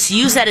 I'll just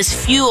use that as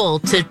fuel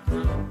to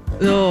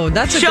Oh,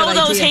 that's a show good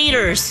those idea.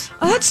 haters.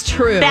 Oh, that's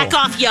true. Back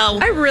off, yo.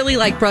 I really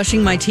like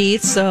brushing my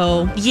teeth,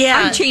 so Yeah.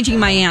 I'm changing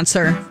my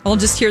answer. I'll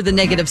just hear the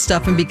negative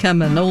stuff and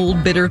become an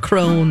old bitter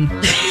crone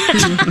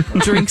who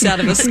drinks out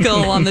of a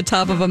skull on the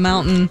top of a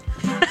mountain.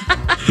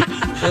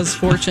 Those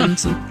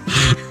fortunes.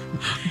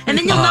 And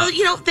then you'll know,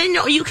 then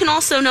you can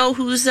also know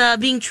who's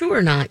being true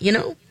or not, you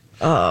know?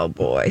 Oh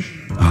boy,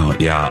 Oh,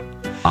 yeah.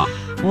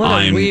 what a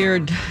I'm-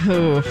 weird.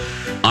 Oh.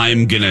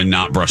 I'm going to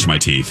not brush my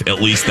teeth. At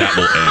least that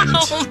will end.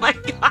 Oh my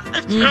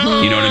gosh. You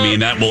know what I mean?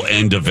 That will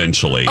end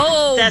eventually.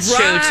 Oh, That's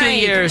right. true. 2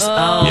 years.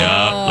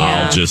 Yeah,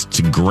 I'll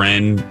just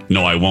grin.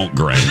 No, I won't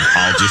grin.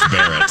 I'll just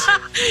bear it.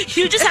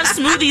 You just have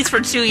smoothies for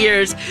 2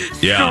 years.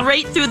 Yeah.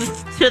 Straight through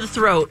to the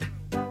throat.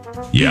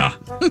 Yeah.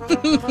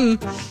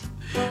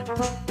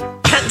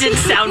 That didn't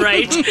sound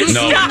right. No, it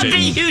Stop it,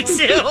 didn't. you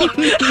two.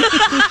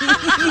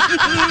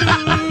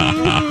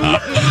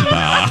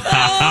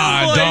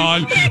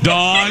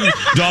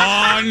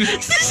 Dawn,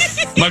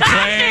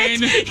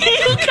 McLean,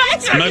 You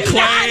guys are McLean.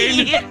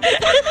 naughty.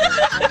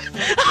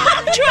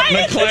 I'm trying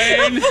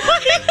McLean. to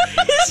avoid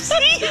his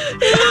teeth.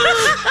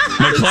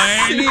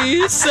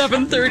 McLean,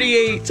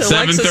 738. Alexis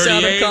out of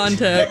 738.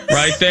 contact.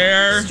 right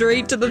there.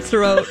 Straight to the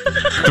throat.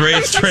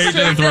 Straight to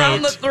the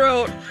Down the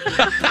throat. throat.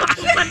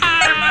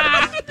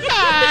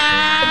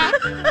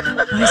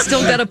 I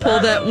still got to pull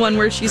that one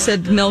where she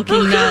said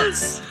milking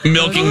nuts.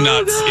 Milking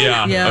nuts.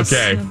 Yeah. Yes.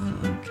 Okay.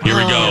 Here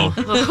we go.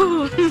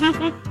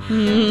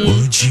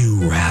 Would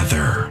you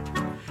rather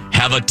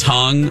have a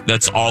tongue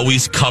that's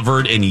always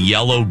covered in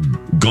yellow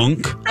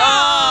gunk?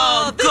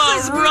 Oh,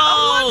 This is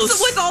gross.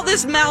 what's with all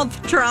this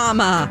mouth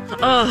trauma.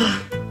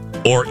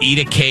 Or eat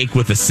a cake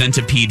with a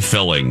centipede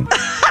filling?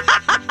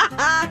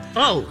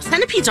 Oh,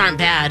 centipedes aren't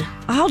bad.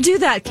 I'll do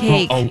that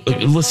cake.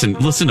 Listen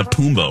to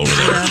Pumbaa over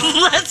there.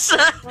 Let's.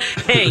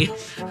 Hey,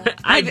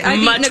 I'd I've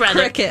much eaten a rather.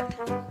 cricket.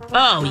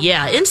 Oh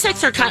yeah,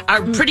 insects are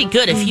pretty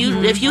good if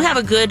you have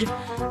a good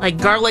like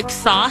garlic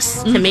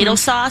sauce, tomato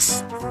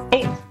sauce.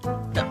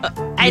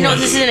 I know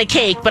this isn't a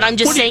cake, but I'm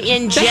just saying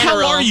in The general.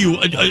 hell are you?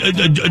 A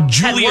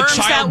Julia worms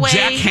that Child, way?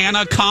 Jack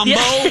Hanna combo?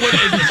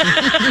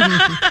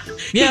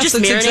 Yes, just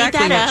that's marinate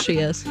exactly that what up. she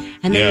is.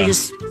 And then Yeah. you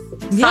just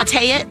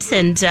saute it,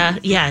 and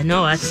that's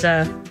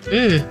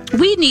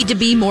We need to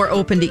be more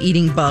open to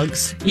eating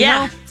bugs. you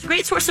yeah, know? it's a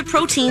great source of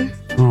protein.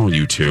 Oh,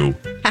 you too.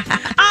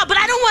 Oh, but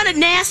I don't want a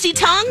nasty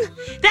tongue.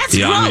 That's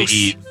Yeah,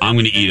 gross. I'm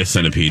gonna eat a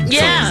centipede.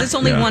 Yeah. filling. It's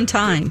only Yeah. one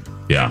time.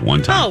 Yeah,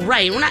 one time. Oh,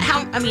 right. We're not.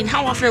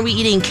 How often are we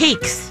eating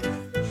cakes?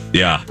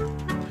 Yeah.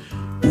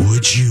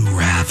 Would you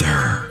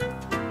rather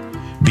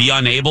be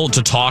unable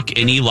to talk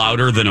any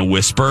louder than a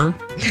whisper?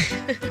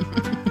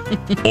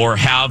 Or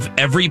have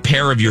every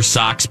pair of your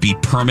socks be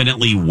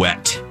permanently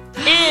wet?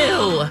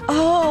 Ew.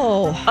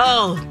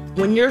 Oh.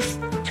 When your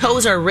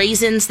toes are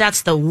raisins,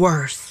 that's the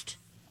worst.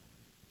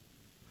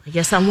 I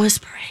guess I'm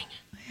whispering.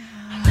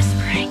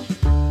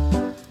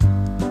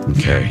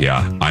 Okay,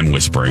 yeah, I'm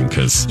whispering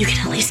because, You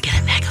can at least get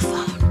a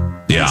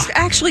megaphone. yeah,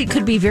 Actually, it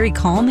could be very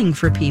calming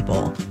for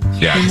people.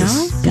 yeah, You know?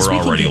 'cause 'Cause we're we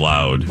can already get-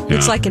 loud.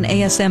 It's Yeah. like an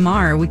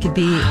ASMR. We could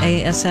be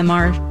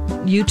ASMR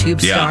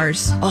YouTube Yeah.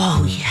 stars.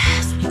 Oh,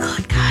 yes. We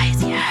could,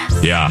 guys. Yes.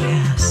 Yeah.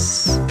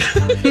 Yes.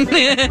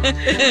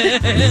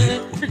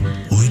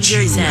 Would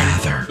Very you zen.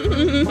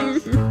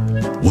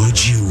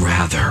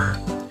 rather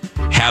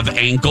have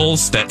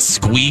ankles that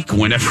squeak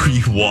whenever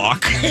you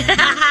walk,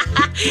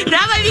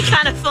 That might be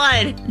kind of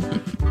fun.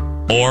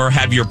 or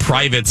have your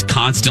privates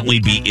constantly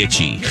be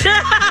itchy?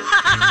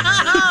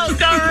 Oh,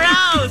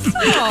 gross.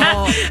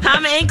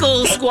 I'm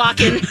ankle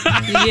squawking.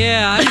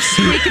 Yeah, I'm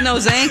squeaking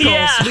those ankles.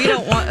 Yeah. We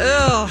don't want.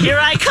 Ugh. Here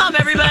I come,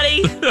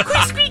 everybody.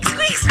 Squeak,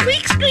 squeak,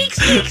 squeak, squeak,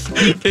 squeak,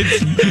 squeak.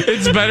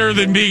 It's better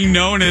than being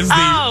known as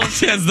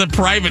the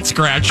private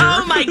scratcher.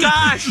 Oh, my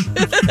gosh.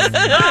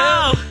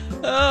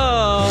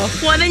 Oh.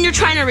 Well, then you're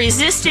trying to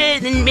resist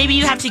it, and maybe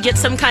you have to get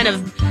some kind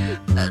of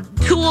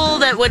tool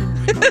that would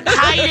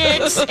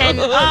hide it,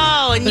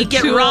 and you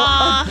get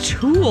raw. A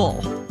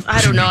tool. I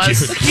don't know.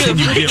 You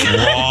get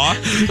raw?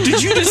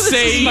 Did you just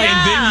say,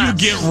 and then you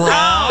get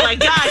raw? Oh, my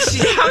gosh.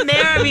 Down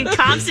there, I mean,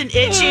 constant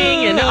itching,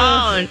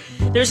 and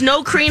there's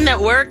no cream that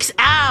works.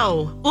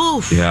 Ow.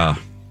 Oof. Yeah.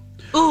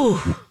 Ooh.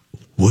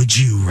 Would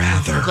you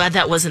rather? I'm glad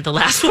that wasn't the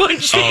last one.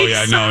 Jeez. Oh,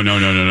 yeah. No.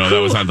 That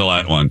was not the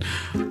last one.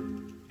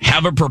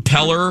 Have a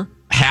propeller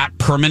hat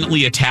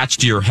permanently attached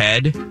to your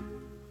head,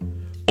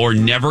 or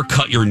never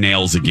cut your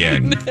nails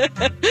again.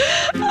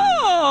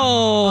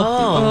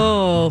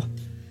 Oh.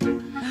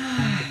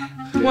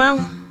 Well,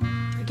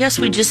 I guess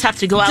we just have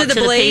to go out to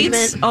the blades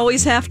pavement.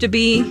 Always have to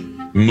be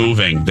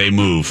moving. They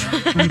move.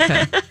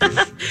 Okay.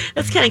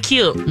 That's kind of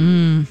cute.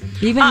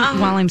 Even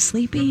while I'm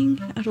sleeping,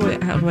 how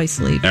do I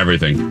sleep?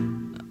 Everything.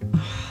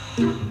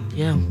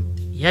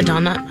 Yeah,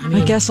 Donna.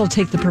 I guess I'll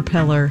take the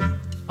propeller.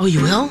 Oh,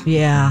 you will?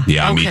 Yeah.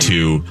 Yeah, Okay. me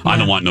too. I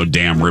don't want no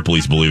damn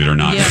Ripley's Believe It or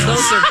Not. Yeah, nails.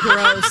 those are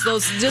gross.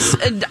 Those just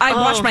I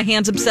wash my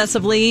hands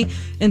obsessively,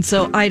 and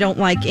so I don't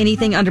like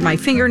anything under my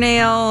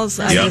fingernails.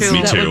 me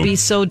That too. would be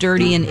so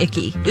dirty and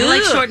icky. I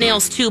like short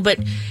nails too, but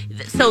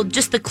so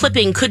just the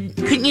clipping.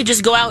 Couldn't you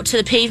just go out to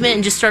the pavement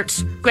and just start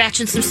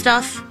scratching some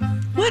stuff?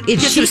 What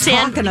is she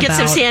talking about? Get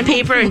some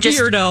sandpaper and just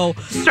Weirdo.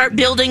 start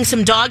building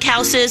some dog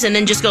houses, and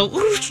then just go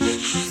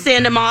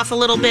sand them off a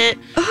little bit,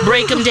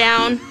 break them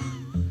down.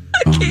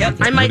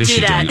 I might What is do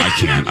she that.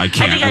 doing? I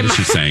can't. What is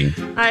she saying?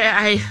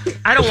 I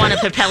don't want a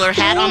propeller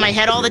hat on my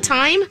head all the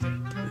time.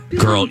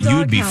 Girl, you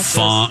would be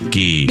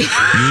funky.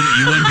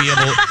 You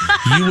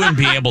wouldn't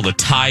be able to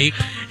type.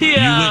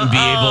 Yeah. You wouldn't be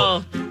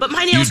able. But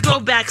my nails grow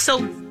back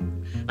so,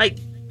 like,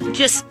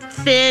 just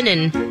thin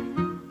and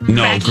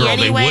No, cracky girl,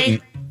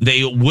 anyway.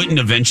 They wouldn't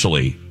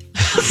eventually.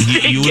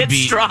 You would Get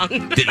be strong.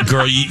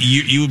 Girl,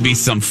 you would be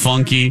some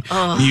funky.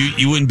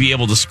 You wouldn't be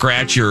able to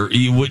scratch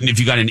you wouldn't if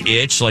you got an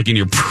itch like in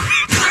your.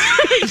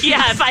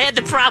 Yeah, if I had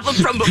the problem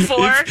from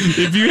before.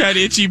 If you had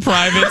itchy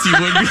privates, you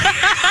wouldn't.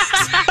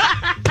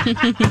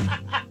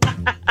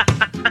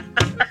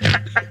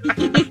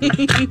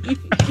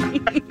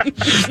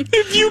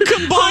 If you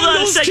combine Hold on a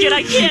those second, two,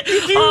 I can't.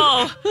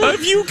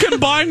 if you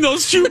combine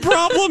those two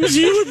problems,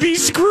 you would be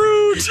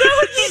screwed. That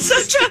would be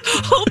such a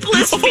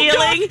hopeless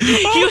feeling.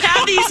 You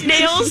have these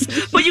nails,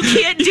 but you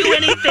can't do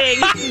anything.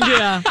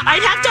 Yeah.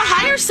 I'd have to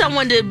hire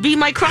someone to be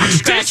my crotch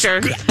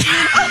scratcher.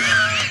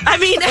 I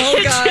mean,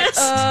 God,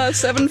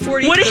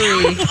 7:43. What do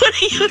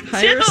you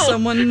Hire do?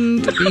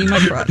 someone to be my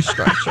crotch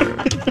scratcher.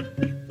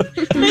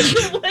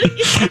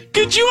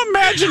 Could you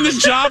imagine the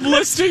job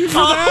listing for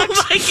that? Oh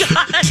my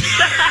God.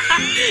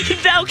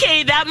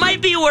 Okay, that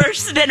might be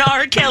worse than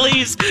R.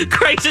 Kelly's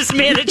crisis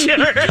manager.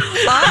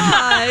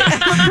 I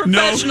am a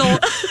professional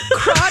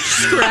crotch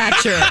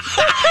scratcher.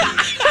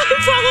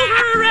 Follow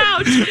her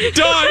around.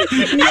 Done.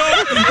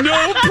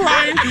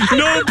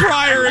 No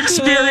prior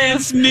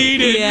experience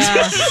needed. Yeah.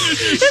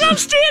 And I'm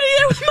standing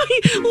there with my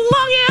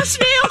long ass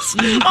nails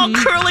all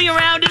curling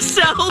around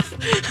itself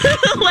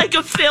like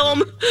a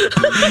film.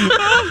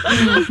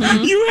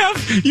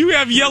 You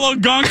have yellow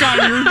gunk on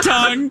your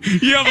tongue.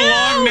 You have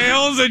long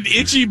nails and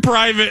itchy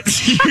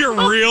privates.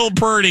 You're real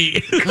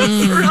pretty.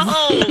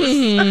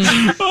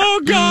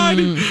 Oh God.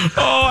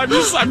 Oh,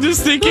 I'm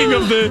just thinking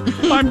of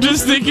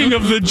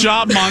the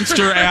Job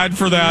Monster ad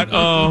for that.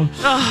 Oh.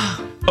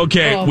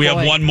 Okay, we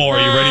have one more.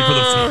 Are you ready for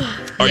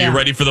you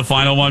ready for the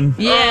final one?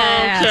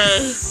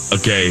 Yes.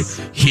 Okay,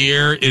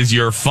 here is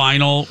your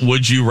final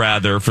Would You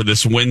Rather for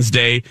this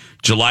Wednesday,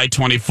 July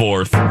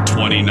 24th,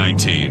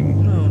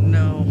 2019. Oh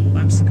no,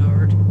 I'm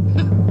scarred.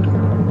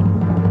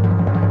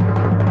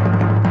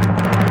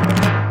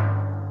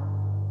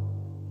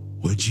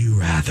 Would you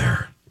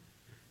rather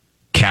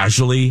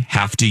casually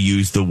have to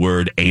use the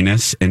word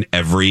anus in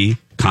every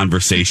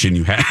conversation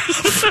you have?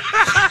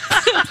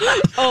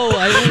 Oh,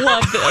 I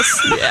love this.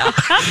 Yeah.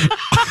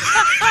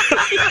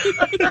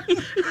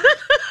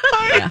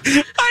 I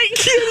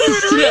can't even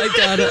read I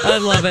got it. I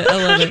love it.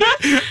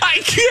 I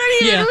can't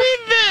even read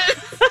this.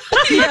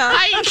 Yeah.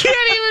 I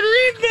can't even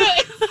read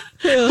this.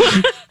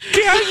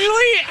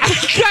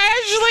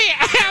 Casually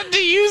have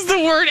to use the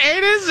word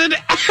anus in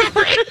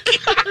every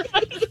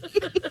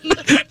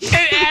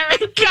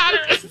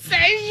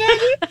conversation.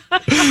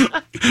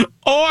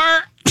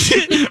 Or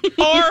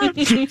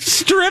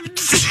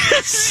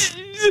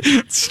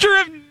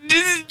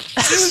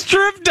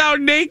strip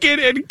down naked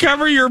and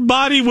cover your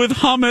body with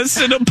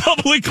hummus in a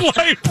public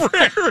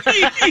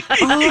library.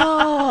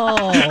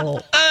 Oh.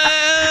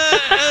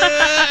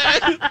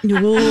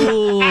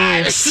 Ooh,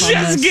 I'm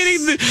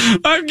getting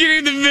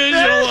the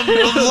visual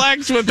of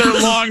Lex with her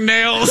long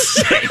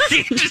nails.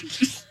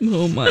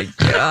 Oh my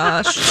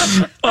gosh.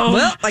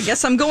 Well, I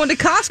guess I'm going to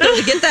Costco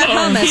to get that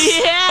hummus.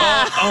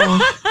 Yeah.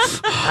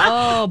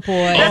 Oh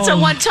boy. That's a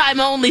one-time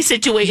only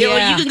situation.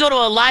 Yeah. You can go to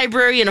a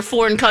library in a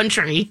foreign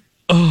country.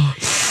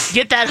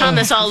 get that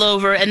hummus all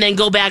over, and then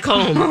go back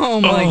home. Oh,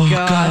 my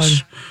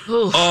gosh.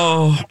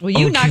 Oh, Well,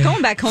 you're not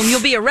going back home.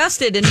 You'll be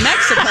arrested in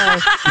Mexico.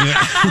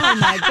 Oh,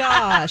 my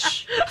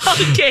gosh.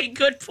 Okay,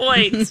 good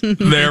point.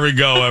 There we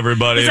go,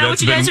 everybody. Is that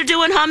what you guys are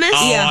doing, hummus?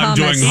 Oh, Yeah, I'm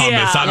doing hummus.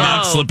 Yeah. I'm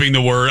not slipping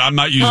the word. I'm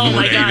not using the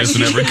word my anus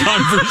gosh. in every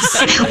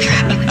conversation. I hope you're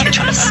happy with your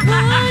choice.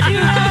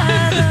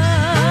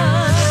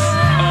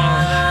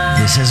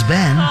 This has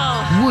been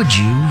Would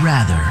You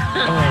Rather?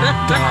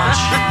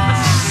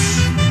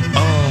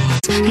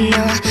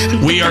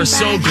 We are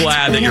so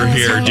glad that you're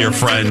here, dear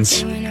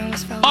friends.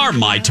 Our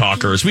My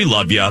Talkers. We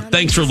love you.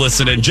 Thanks for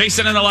listening.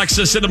 Jason and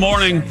Alexis in the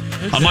morning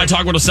on My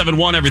Talk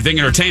 107.1, Everything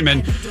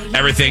Entertainment,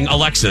 Everything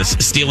Alexis,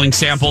 stealing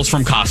samples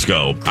from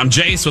Costco. I'm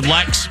Jace with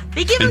Lex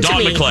They give and them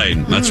to Dawn me.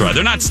 McClain. That's right.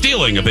 They're not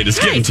stealing if they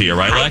just give them to you,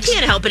 right, Lex? I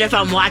can't help it if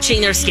I'm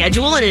watching their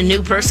schedule and a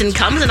new person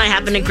comes and I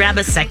happen to grab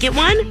a second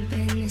one.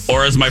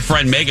 Or as my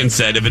friend Megan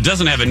said, if it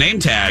doesn't have a name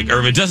tag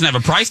or if it doesn't have a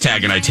price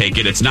tag and I take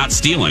it, it's not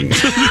stealing. No.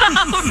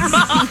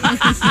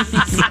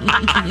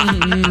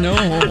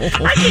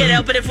 I can't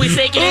help it if we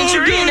fake an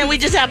injury and then we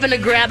just happen to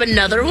grab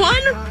another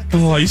one.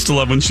 Oh, I used to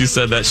love when she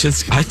said that.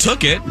 I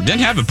took it, didn't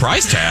have a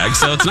price tag,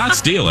 so it's not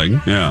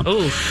stealing. Yeah.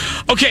 Ooh.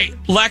 Okay,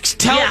 Lex,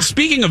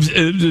 speaking of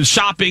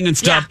shopping and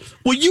stuff,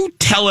 will you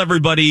tell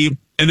everybody,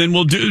 and then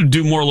we'll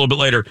do more a little bit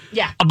later,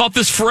 about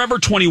this Forever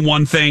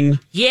 21 thing?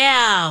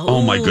 Yeah.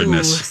 Oh, my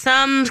goodness.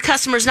 Some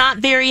customers not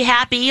very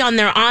happy on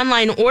their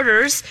online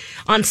orders.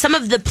 On some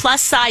of the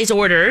plus size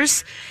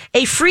orders,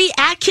 a free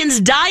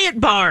Atkins diet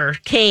bar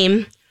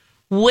came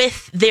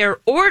with their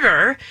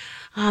order.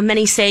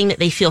 Many saying that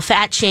they feel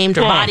fat shamed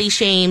or body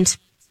shamed.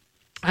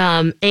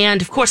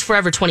 And of course,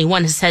 Forever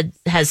 21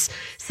 has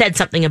said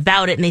something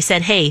about it. And they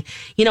said, hey,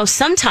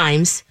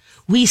 sometimes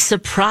we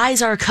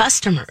surprise our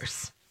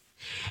customers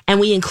and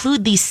we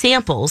include these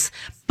samples,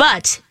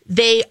 but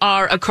they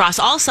are across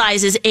all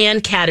sizes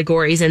and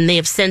categories, and they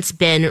have since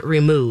been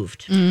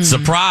removed.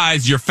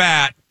 Surprise, you're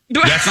fat.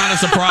 That's not a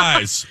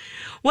surprise.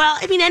 Well,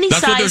 I mean, any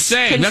That's what they're size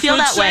saying. can That's feel what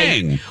that it's way.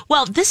 saying.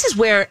 Well, this is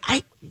where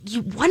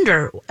you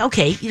wonder,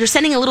 okay, you're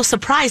sending a little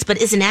surprise,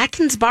 but is an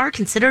Atkins bar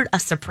considered a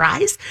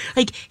surprise?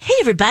 Like, hey,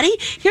 everybody,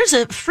 here's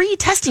a free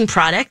testing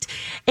product,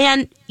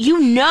 and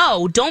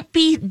don't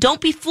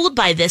be fooled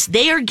by this.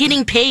 They are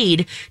getting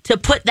paid to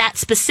put that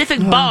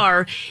specific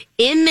bar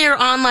in their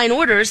online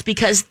orders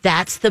because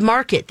that's the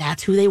market.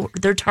 That's who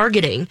they're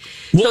targeting.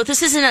 So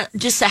this isn't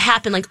just a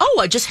happen like,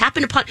 I just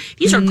happened upon,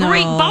 these are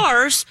great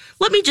bars.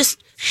 Let me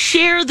just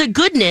share the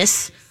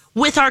goodness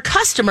with our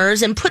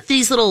customers and put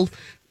these little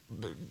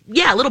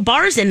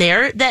bars in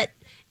there that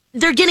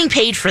they're getting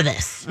paid for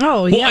this.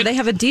 Oh, yeah, they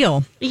have a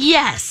deal.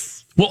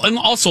 Yes. Well, and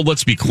also,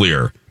 let's be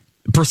clear.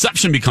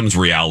 Perception becomes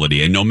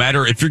reality. And no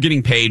matter if you're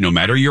getting paid, no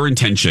matter your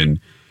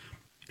intention,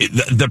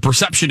 the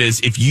perception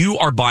is if you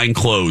are buying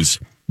clothes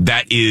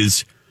that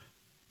is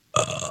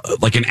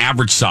like an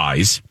average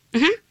size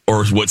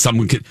or what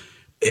someone could,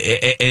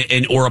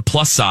 or a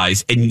plus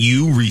size, and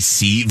you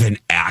receive an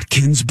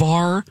Atkins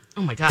bar,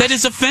 oh my gosh, that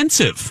is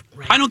offensive.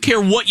 Right. I don't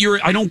care what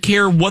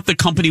the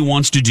company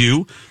wants to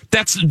do.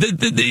 That's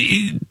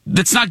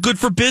not good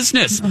for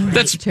business.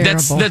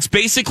 That's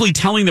basically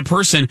telling the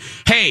person,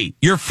 hey,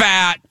 you're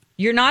fat.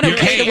 You're not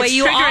okay the way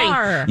you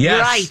are.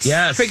 Yes, right.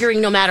 Yes.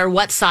 Triggering no matter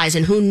what size.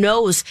 And who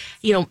knows,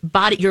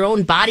 your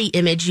own body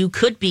image, you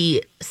could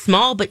be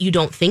small, but you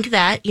don't think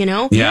that,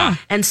 Yeah.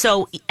 And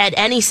so at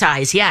any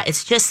size,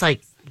 it's just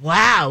like,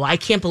 wow, I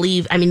can't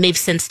believe, they've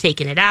since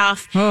taken it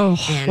off. Oh,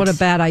 what a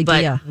bad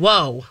idea. But,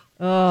 whoa.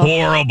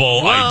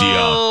 Horrible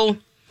idea.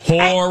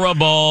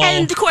 Horrible.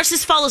 And of course,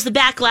 this follows the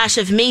backlash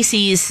of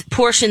Macy's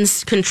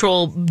portions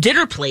control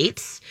dinner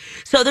plates.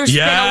 So there's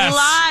been a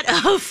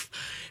lot of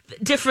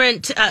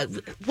different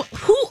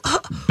who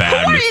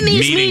are in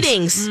these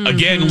meetings?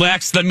 Again,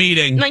 Lex, the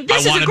meeting. Like,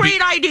 this is a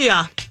great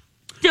idea.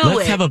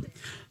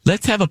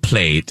 Let's have a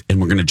plate,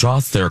 and we're going to draw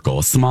a circle,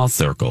 a small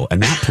circle,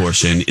 and that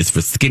portion is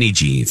for skinny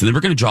jeans. And then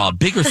we're going to draw a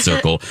bigger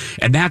circle,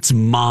 and that's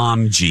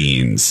mom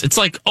jeans. It's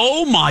like,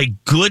 oh my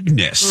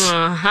goodness.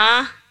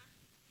 Uh-huh.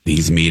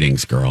 These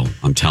meetings, girl,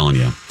 I'm telling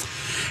you.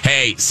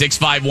 Hey,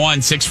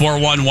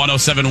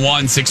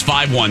 651-641-1071,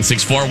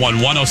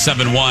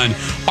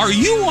 651-641-1071. Are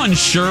you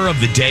unsure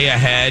of the day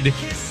ahead?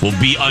 We'll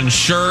be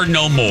unsure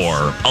no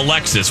more.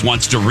 Alexis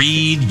wants to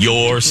read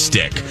your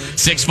stick.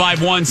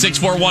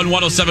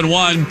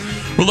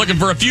 651-641-1071. We're looking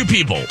for a few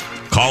people.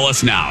 Call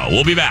us now.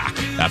 We'll be back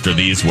after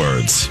these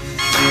words.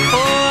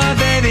 Oh,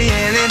 baby,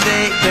 any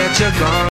day that you're gone.